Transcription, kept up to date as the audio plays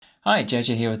Hi,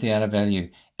 JJ here with the Art of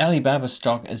Value. Alibaba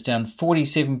stock is down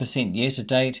 47% year to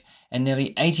date and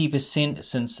nearly 80%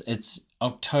 since its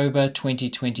October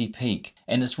 2020 peak.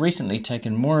 And it's recently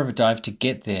taken more of a dive to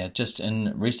get there just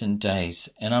in recent days.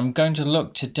 And I'm going to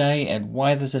look today at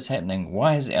why this is happening.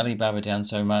 Why is Alibaba down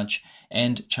so much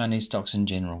and Chinese stocks in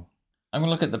general? I'm going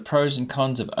to look at the pros and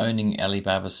cons of owning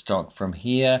Alibaba stock from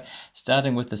here,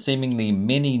 starting with the seemingly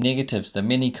many negatives, the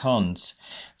many cons.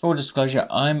 Full disclosure,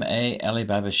 I'm a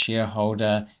Alibaba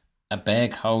shareholder, a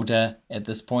bag holder at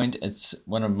this point. It's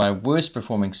one of my worst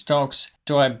performing stocks.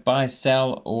 Do I buy,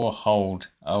 sell, or hold?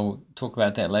 I'll talk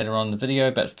about that later on in the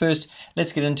video, but first,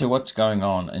 let's get into what's going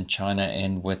on in China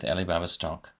and with Alibaba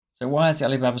stock. So why has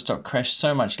Alibaba stock crashed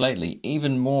so much lately,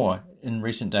 even more in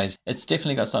recent days? It's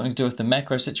definitely got something to do with the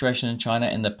macro situation in China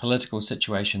and the political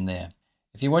situation there.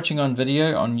 If you're watching on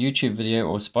video, on YouTube video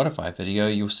or Spotify video,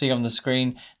 you'll see on the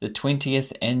screen the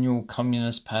 20th Annual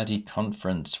Communist Party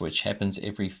Conference, which happens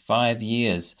every 5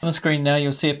 years. On the screen now,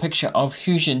 you'll see a picture of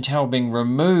Hu Jintao being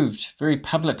removed, very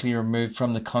publicly removed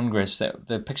from the Congress.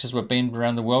 The pictures were beamed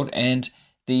around the world, and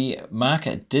the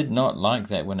market did not like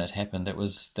that when it happened. That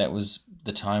was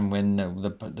the time when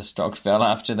the stock fell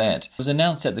after that. It was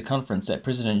announced at the conference that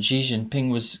President Xi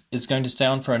Jinping is going to stay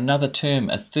on for another term,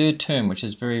 a third term, which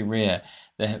is very rare.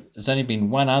 There's only been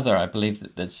one other, I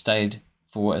believe, that stayed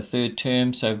for a third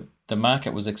term. So the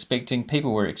market was expecting,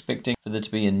 people were expecting for there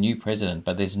to be a new president,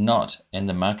 but there's not, and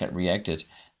the market reacted.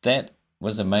 That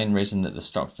was the main reason that the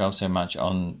stock fell so much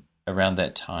around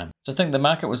that time. So I think the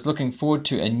market was looking forward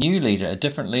to a new leader, a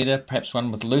different leader, perhaps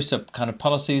one with looser kind of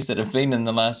policies that have been in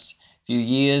the last few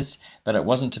years, but it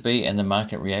wasn't to be, and the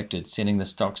market reacted, sending the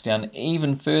stocks down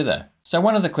even further. So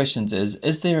one of the questions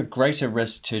is there a greater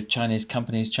risk to Chinese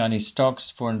companies, Chinese stocks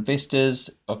for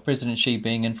investors of President Xi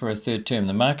being in for a third term?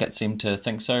 The market seemed to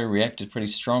think so, reacted pretty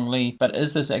strongly, but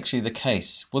is this actually the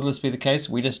case? Will this be the case?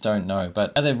 We just don't know.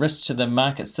 But are there risks to the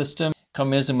market system?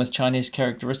 Communism with Chinese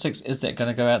characteristics, is that going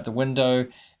to go out the window?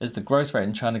 Is the growth rate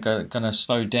in China going to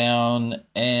slow down?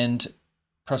 And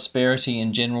prosperity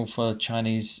in general for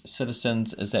Chinese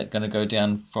citizens, is that going to go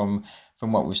down from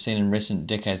what we've seen in recent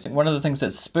decades? One of the things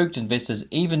that spooked investors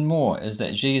even more is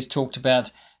that Xi has talked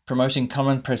about promoting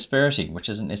common prosperity, which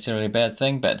isn't necessarily a bad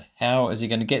thing, but how is he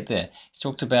going to get there? He's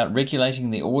talked about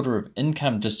regulating the order of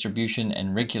income distribution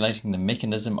and regulating the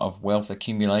mechanism of wealth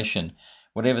accumulation,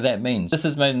 whatever that means. This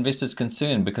has made investors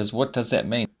concerned, because what does that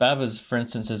mean? Baba's, for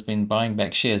instance, has been buying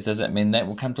back shares. Does that mean that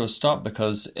will come to a stop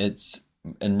because it's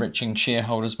enriching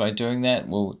shareholders by doing that?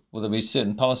 Will there be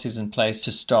certain policies in place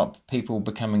to stop people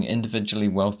becoming individually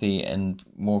wealthy and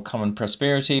more common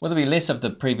prosperity? Will there be less of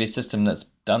the previous system that's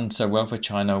done so well for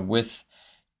China with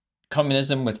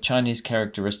communism with Chinese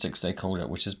characteristics, they called it,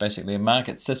 which is basically a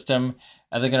market system?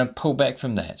 Are they going to pull back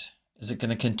from that? Is it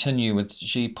going to continue with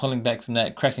Xi pulling back from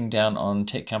that, cracking down on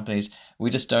tech companies?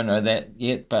 We just don't know that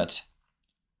yet, but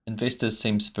investors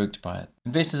seem spooked by it.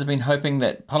 Investors have been hoping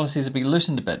that policies will be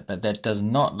loosened a bit, but that does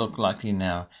not look likely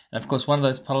now. And of course, one of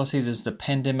those policies is the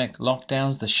pandemic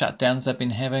lockdowns, the shutdowns they've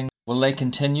been having. Will they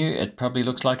continue? It probably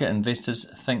looks like it. Investors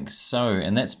think so,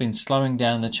 and that's been slowing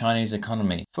down the Chinese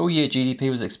economy. Full year GDP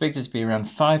was expected to be around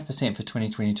 5% for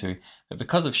 2022, but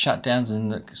because of shutdowns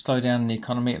and the slowdown in the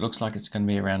economy, it looks like it's going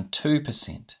to be around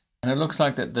 2%. And it looks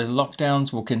like that the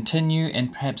lockdowns will continue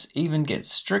and perhaps even get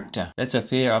stricter. That's a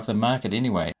fear of the market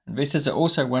anyway. Investors are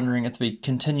also wondering if there will be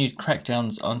continued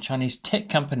crackdowns on Chinese tech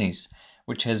companies,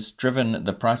 which has driven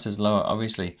the prices lower,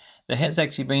 obviously. There has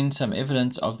actually been some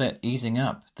evidence of that easing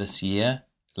up this year,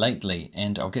 lately,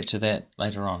 and I'll get to that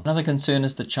later on. Another concern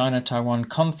is the China-Taiwan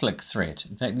conflict threat.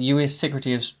 In fact, the US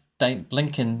Secretary of State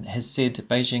Blinken has said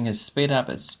Beijing has sped up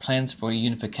its plans for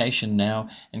unification now,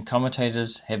 and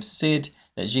commentators have said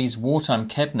that Xi's wartime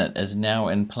cabinet is now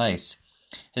in place.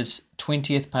 His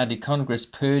 20th Party Congress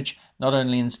purge not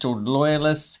only installed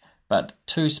loyalists, but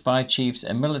 2 spy chiefs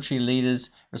and military leaders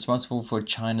responsible for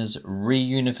China's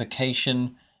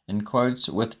reunification, in quotes,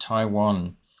 with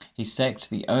Taiwan. He sacked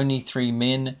the only 3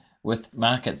 men with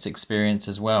markets experience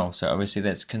as well. So obviously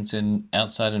that's concerned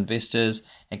outside investors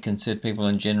and concerned people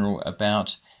in general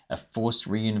about a forced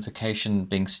reunification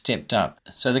being stepped up.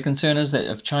 So the concern is that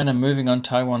if China moving on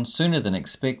Taiwan sooner than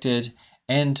expected,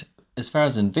 and as far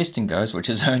as investing goes, which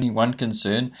is only one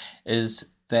concern, is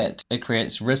that it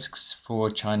creates risks for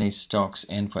Chinese stocks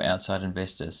and for outside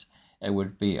investors. it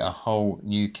would be a whole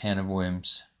new can of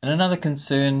worms. And another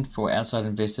concern for outside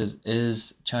investors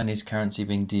is Chinese currency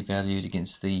being devalued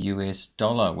against the US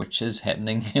dollar, which is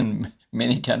happening in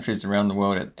many countries around the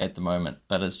world at the moment.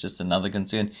 But it's just another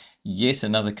concern, yet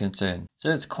another concern. So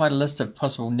that's quite a list of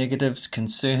possible negatives,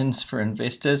 concerns for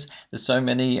investors. There's so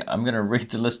many, I'm going to read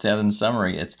the list out in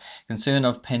summary. It's concern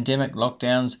of pandemic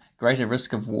lockdowns, greater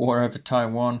risk of war over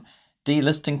Taiwan,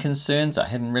 delisting concerns, I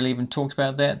hadn't really even talked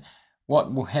about that.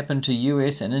 What will happen to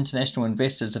US and international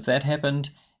investors if that happened?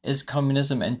 Is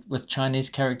communism and with Chinese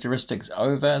characteristics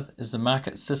over? Is the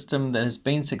market system that has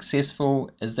been successful,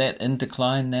 is that in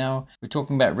decline now? We're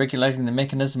talking about regulating the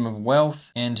mechanism of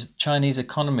wealth and Chinese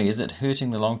economy. Is it hurting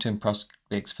the long-term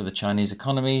prospects for the Chinese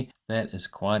economy? That is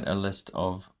quite a list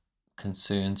of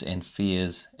concerns and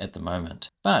fears at the moment.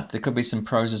 But there could be some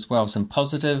pros as well, some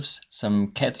positives, some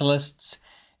catalysts.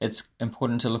 It's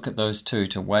important to look at those too,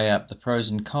 to weigh up the pros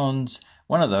and cons.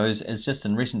 One of those is just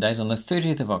in recent days, on the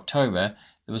 30th of October,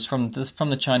 it was from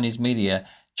the Chinese media.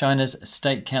 China's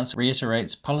State Council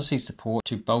reiterates policy support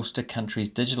to bolster country's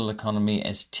digital economy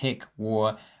as tech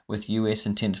war with US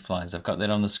intensifies. I've got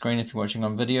that on the screen if you're watching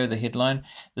on video, the headline.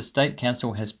 The State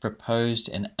Council has proposed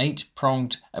an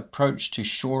 8-pronged approach to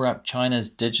shore up China's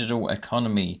digital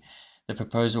economy. The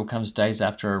proposal comes days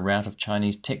after a rout of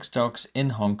Chinese tech stocks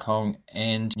in Hong Kong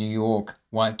and New York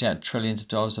wiped out trillions of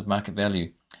dollars of market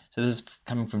value. So this is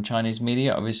coming from Chinese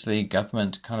media, obviously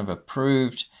government kind of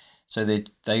approved. So it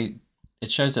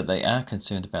shows that they are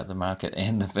concerned about the market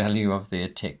and the value of their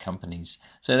tech companies.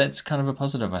 So that's kind of a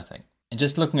positive, I think. And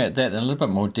just looking at that in a little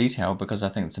bit more detail, because I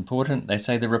think it's important, they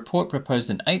say the report proposed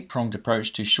an 8-pronged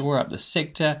approach to shore up the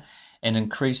sector and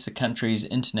increase the country's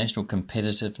international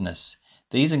competitiveness.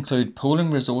 These include pooling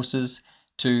resources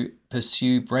to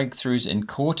pursue breakthroughs in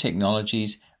core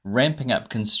technologies, ramping up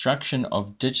construction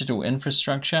of digital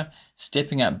infrastructure,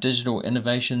 stepping up digital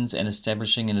innovations, and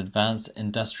establishing an advanced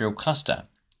industrial cluster.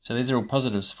 So these are all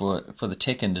positives for the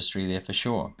tech industry there for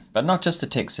sure. But not just the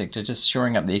tech sector, just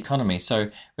shoring up the economy. So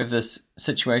we have this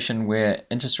situation where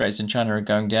interest rates in China are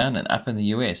going down and up in the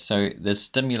US. So there's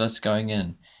stimulus going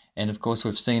in. And of course,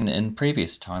 we've seen in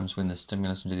previous times when the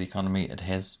stimulus into the economy, it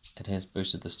has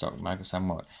boosted the stock market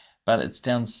somewhat. But it's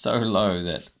down so low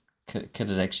that could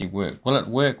it actually work? Will it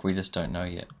work? We just don't know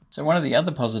yet. So one of the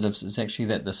other positives is actually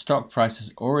that the stock price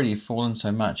has already fallen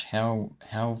so much. How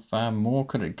far more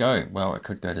could it go? Well, it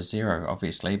could go to zero,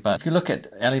 obviously. But if you look at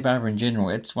Alibaba in general,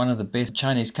 it's one of the best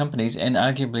Chinese companies and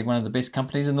arguably one of the best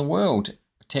companies in the world.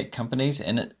 Tech companies,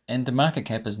 and the market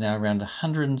cap is now around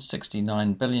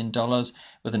 $169 billion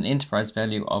with an enterprise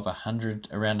value of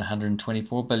around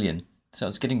 $124 billion. So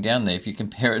it's getting down there. If you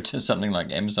compare it to something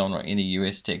like Amazon or any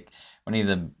US tech, one of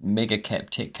the mega cap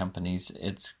tech companies,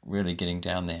 it's really getting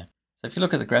down there. So if you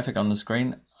look at the graphic on the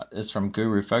screen, it's from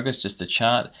Guru Focus, just a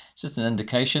chart. It's just an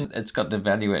indication. It's got the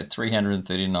value at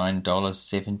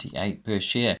 $339.78 per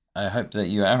share. I hope that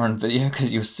you are on video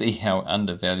because you'll see how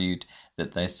undervalued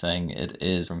that they're saying it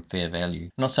is from fair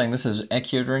value. I'm not saying this is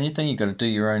accurate or anything. You've got to do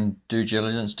your own due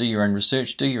diligence, do your own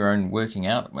research, do your own working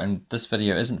out. And this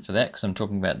video isn't for that because I'm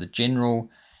talking about the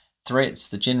general threats,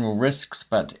 the general risks,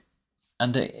 but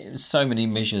under so many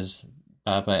measures,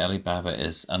 Alibaba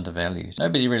is undervalued.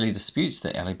 Nobody really disputes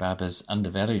that Alibaba is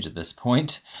undervalued at this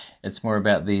point. It's more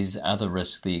about these other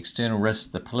risks, the external risks,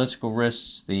 the political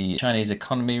risks, the Chinese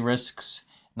economy risks,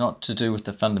 not to do with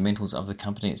the fundamentals of the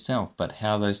company itself, but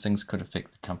how those things could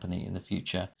affect the company in the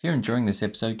future. If you're enjoying this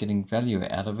episode, getting value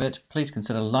out of it, please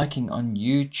consider liking on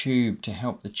YouTube to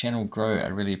help the channel grow. I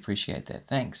really appreciate that.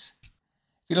 Thanks. If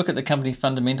you look at the company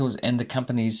fundamentals and the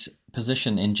company's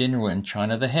position in general in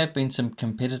China, there have been some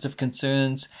competitive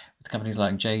concerns with companies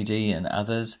like JD and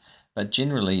others, but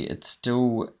generally it's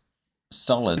still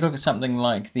solid. If you look at something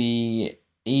like the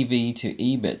EV to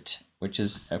EBIT, which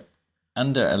is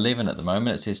under 11 at the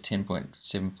moment. It says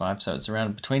 10.75, so it's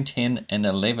around between 10 and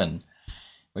 11,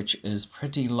 which is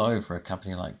pretty low for a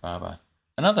company like Baba.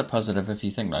 Another positive, if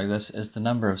you think like this, is the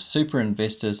number of super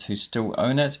investors who still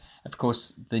own it. Of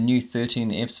course, the new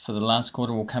 13Fs for the last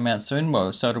quarter will come out soon,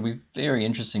 so it'll be very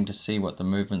interesting to see what the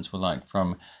movements were like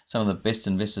from some of the best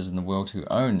investors in the world who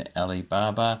own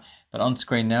Alibaba. But on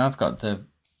screen now, I've got the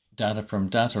data from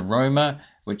Dataroma,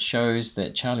 which shows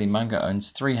that Charlie Munger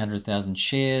owns 300,000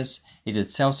 shares. He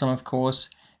did sell some, of course.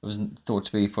 It was thought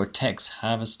to be for tax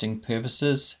harvesting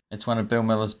purposes. It's one of Bill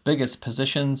Miller's biggest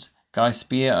positions. Guy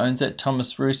Spear owns it,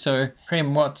 Thomas Russo,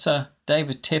 Prem Watsa,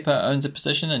 David Tepper owns a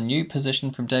position, a new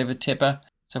position from David Tepper.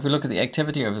 So if we look at the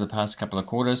activity over the past couple of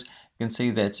quarters, you can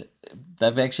see that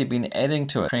they've actually been adding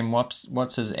to it. Prem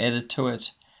Watsa's added to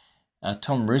it.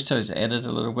 Tom Russo's added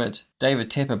a little bit. David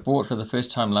Tepper bought for the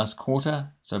first time last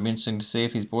quarter, so it'll be interesting to see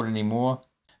if he's bought any more.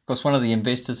 Of course, one of the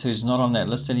investors who's not on that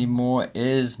list anymore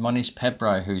is Monish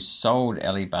Pabrai, who sold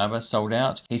Alibaba, sold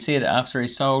out. He said after he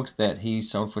sold that he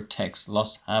sold for tax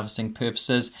loss harvesting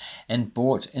purposes and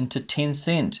bought into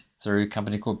Tencent through a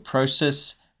company called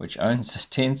Prosus, which owns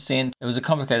Tencent. It was a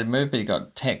complicated move, but he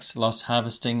got tax loss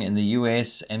harvesting in the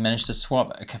US and managed to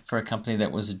swap for a company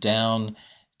that was down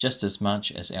just as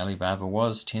much as Alibaba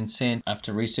was, Tencent.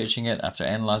 After researching it, after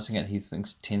analyzing it, he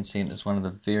thinks Tencent is one of the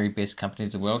very best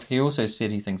companies in the world. He also said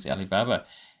he thinks Alibaba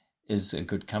is a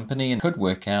good company and could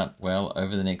work out well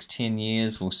over the next 10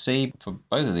 years. We'll see for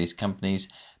both of these companies.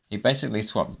 He basically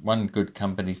swapped one good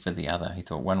company for the other. He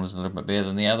thought one was a little bit better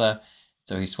than the other,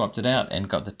 so he swapped it out and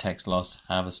got the tax loss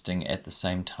harvesting at the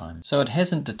same time. So it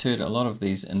hasn't deterred a lot of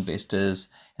these investors,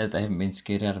 as they haven't been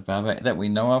scared out of Baba that we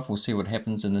know of. We'll see what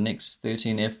happens in the next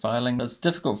 13F filing. It's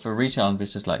difficult for retail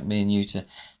investors like me and you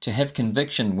to have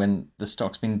conviction when the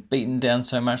stock's been beaten down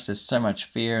so much. There's so much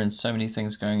fear and so many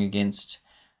things going against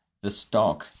the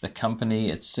stock, the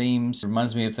company, it seems. It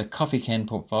reminds me of the coffee can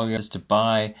portfolio, just to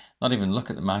buy, not even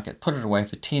look at the market, put it away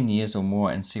for 10 years or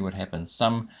more and see what happens.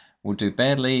 Some will do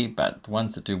badly, but the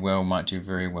ones that do well might do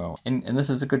very well. And this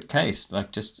is a good case.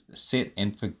 Like, just set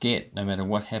and forget no matter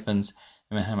what happens,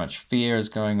 no matter how much fear is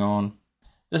going on.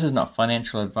 This is not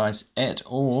financial advice at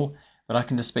all, but I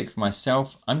can just speak for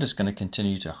myself. I'm just going to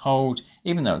continue to hold,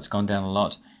 even though it's gone down a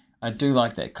lot. I do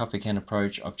like that coffee can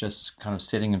approach of just kind of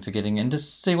setting and forgetting and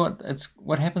just see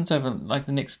what happens over like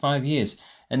the next 5 years.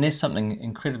 Unless something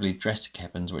incredibly drastic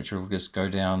happens, which will just go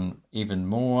down even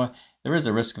more. There is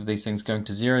a risk of these things going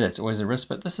to zero. That's always a risk,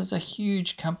 but this is a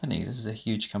huge company. This is a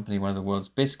huge company, one of the world's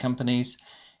best companies.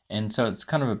 And so it's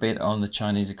kind of a bet on the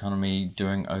Chinese economy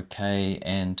doing okay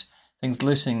and things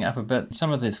loosening up a bit.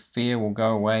 Some of the fear will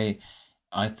go away,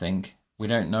 I think. We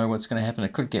don't know what's going to happen.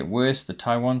 It could get worse, the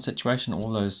Taiwan situation,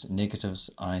 all those negatives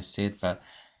I said, but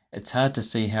it's hard to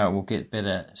see how it will get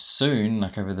better soon,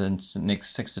 like over the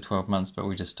next 6 to 12 months, but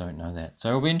we just don't know that. So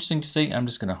it'll be interesting to see. I'm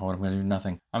just going to hold. I'm going to do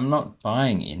nothing. I'm not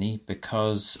buying any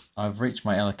because I've reached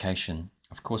my allocation.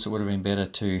 Of course, it would have been better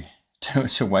to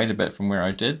wait a bit from where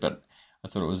I did, but I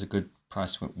thought it was a good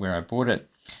price where I bought it.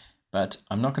 But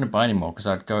I'm not going to buy anymore because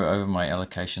I'd go over my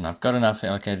allocation. I've got enough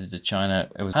allocated to China.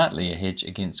 It was partly a hedge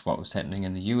against what was happening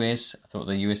in the US. I thought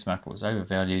the US market was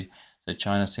overvalued, so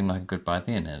China seemed like a good buy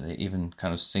then. And it even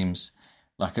kind of seems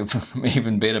like an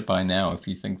even better buy now if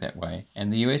you think that way.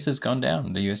 And the US has gone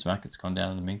down. The US market's gone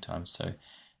down in the meantime, so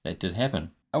that did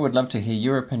happen. I would love to hear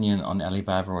your opinion on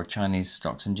Alibaba or Chinese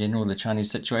stocks in general, the Chinese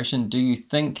situation. Do you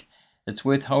think it's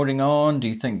worth holding on? Do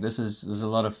you think there's a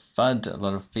lot of FUD, a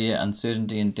lot of fear,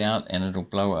 uncertainty and doubt, and it'll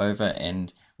blow over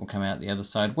and we'll come out the other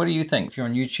side? What do you think? If you're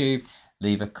on YouTube,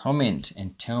 leave a comment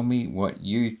and tell me what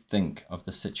you think of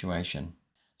the situation.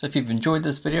 So if you've enjoyed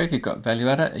this video, if you've got value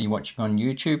out of it, and you're watching on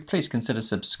YouTube, please consider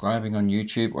subscribing on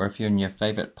YouTube, or if you're in your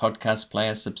favorite podcast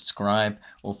player, subscribe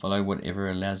or follow, whatever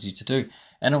allows you to do.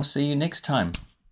 And I'll see you next time.